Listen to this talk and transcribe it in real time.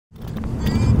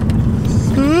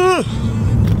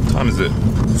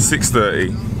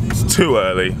6:30. It's too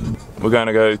early. We're going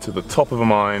to go to the top of a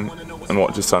mine and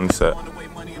watch a sunset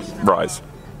rise,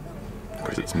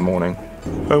 because it's morning.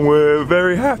 And we're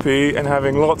very happy and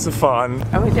having lots of fun.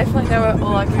 And we definitely know where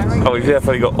all our camera gear. Oh, we've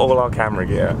definitely got all our camera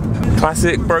gear.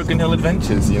 Classic Broken Hill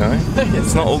adventures, you know?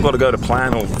 It's not all got to go to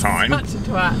plan all the time. Such a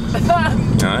twat.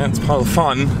 You know, it's part of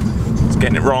fun. It's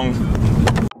getting it wrong.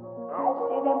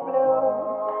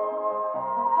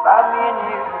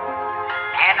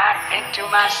 And I think to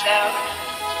myself,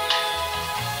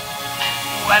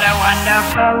 what a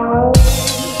wonderful world.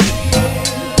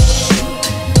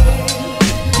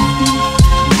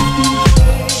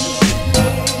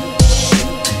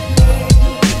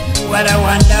 What a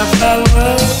wonderful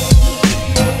world.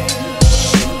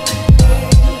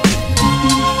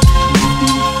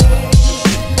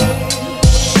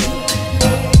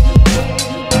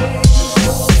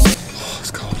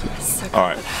 It's cold.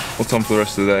 Alright, what's on for the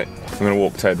rest of the day? We're gonna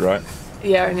walk Ted, right?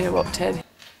 Yeah, I need to walk Ted.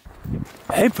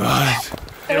 Hey, bud.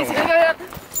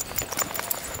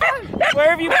 Where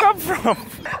have you come from?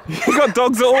 You got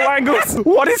dogs at all angles.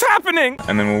 What is happening?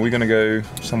 And then are we gonna go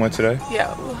somewhere today?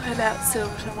 Yeah, we'll head out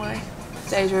Silverton way.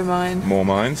 Daydream mine. More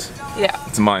mines? Yeah.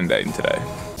 It's a mine day today.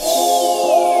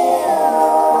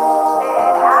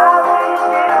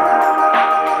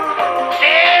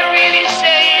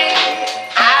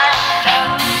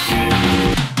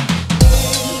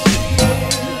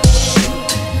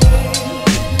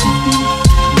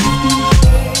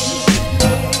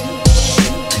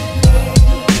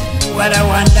 What a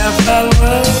wonderful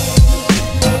world.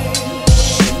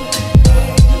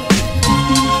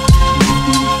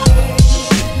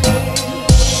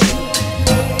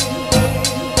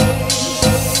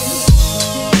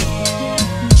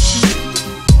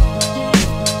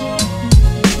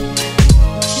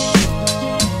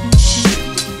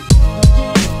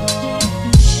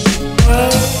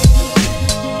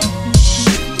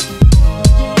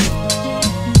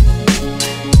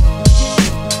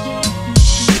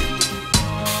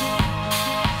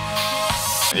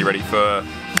 Are you ready for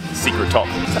secret top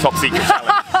secret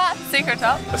challenge? Secret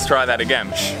top? Let's try that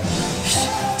again. Shh.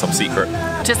 Top secret.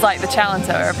 Just like the challenge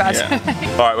that we're about to make.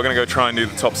 Alright, we're gonna go try and do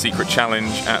the top secret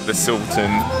challenge at the Silverton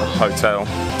Hotel.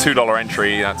 $2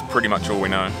 entry, that's pretty much all we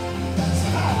know.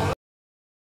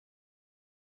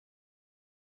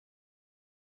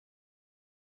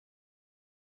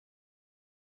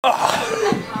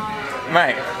 Oh,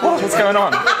 mate, what's going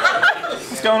on?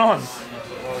 What's going on?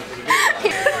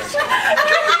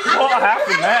 What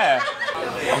happened there?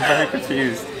 I'm very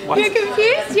confused. What? You're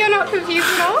confused? You're not confused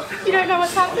at all? You don't know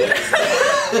what's happening?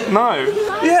 No.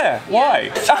 Yeah, why?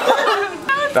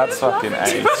 That's fucking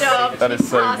ace. That is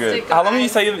so good. How long do you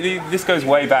say this goes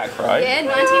way back, right? Yeah,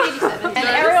 1987. And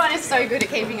everyone is so good at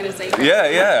keeping it a secret. Yeah,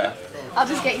 yeah. I'll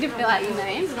just get you to fill out your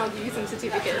names and I'll give you some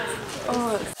certificates.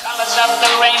 Colors of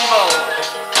the rainbow,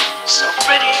 so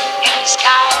pretty in the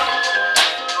sky,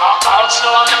 are also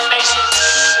on the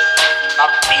faces of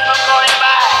people going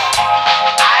by.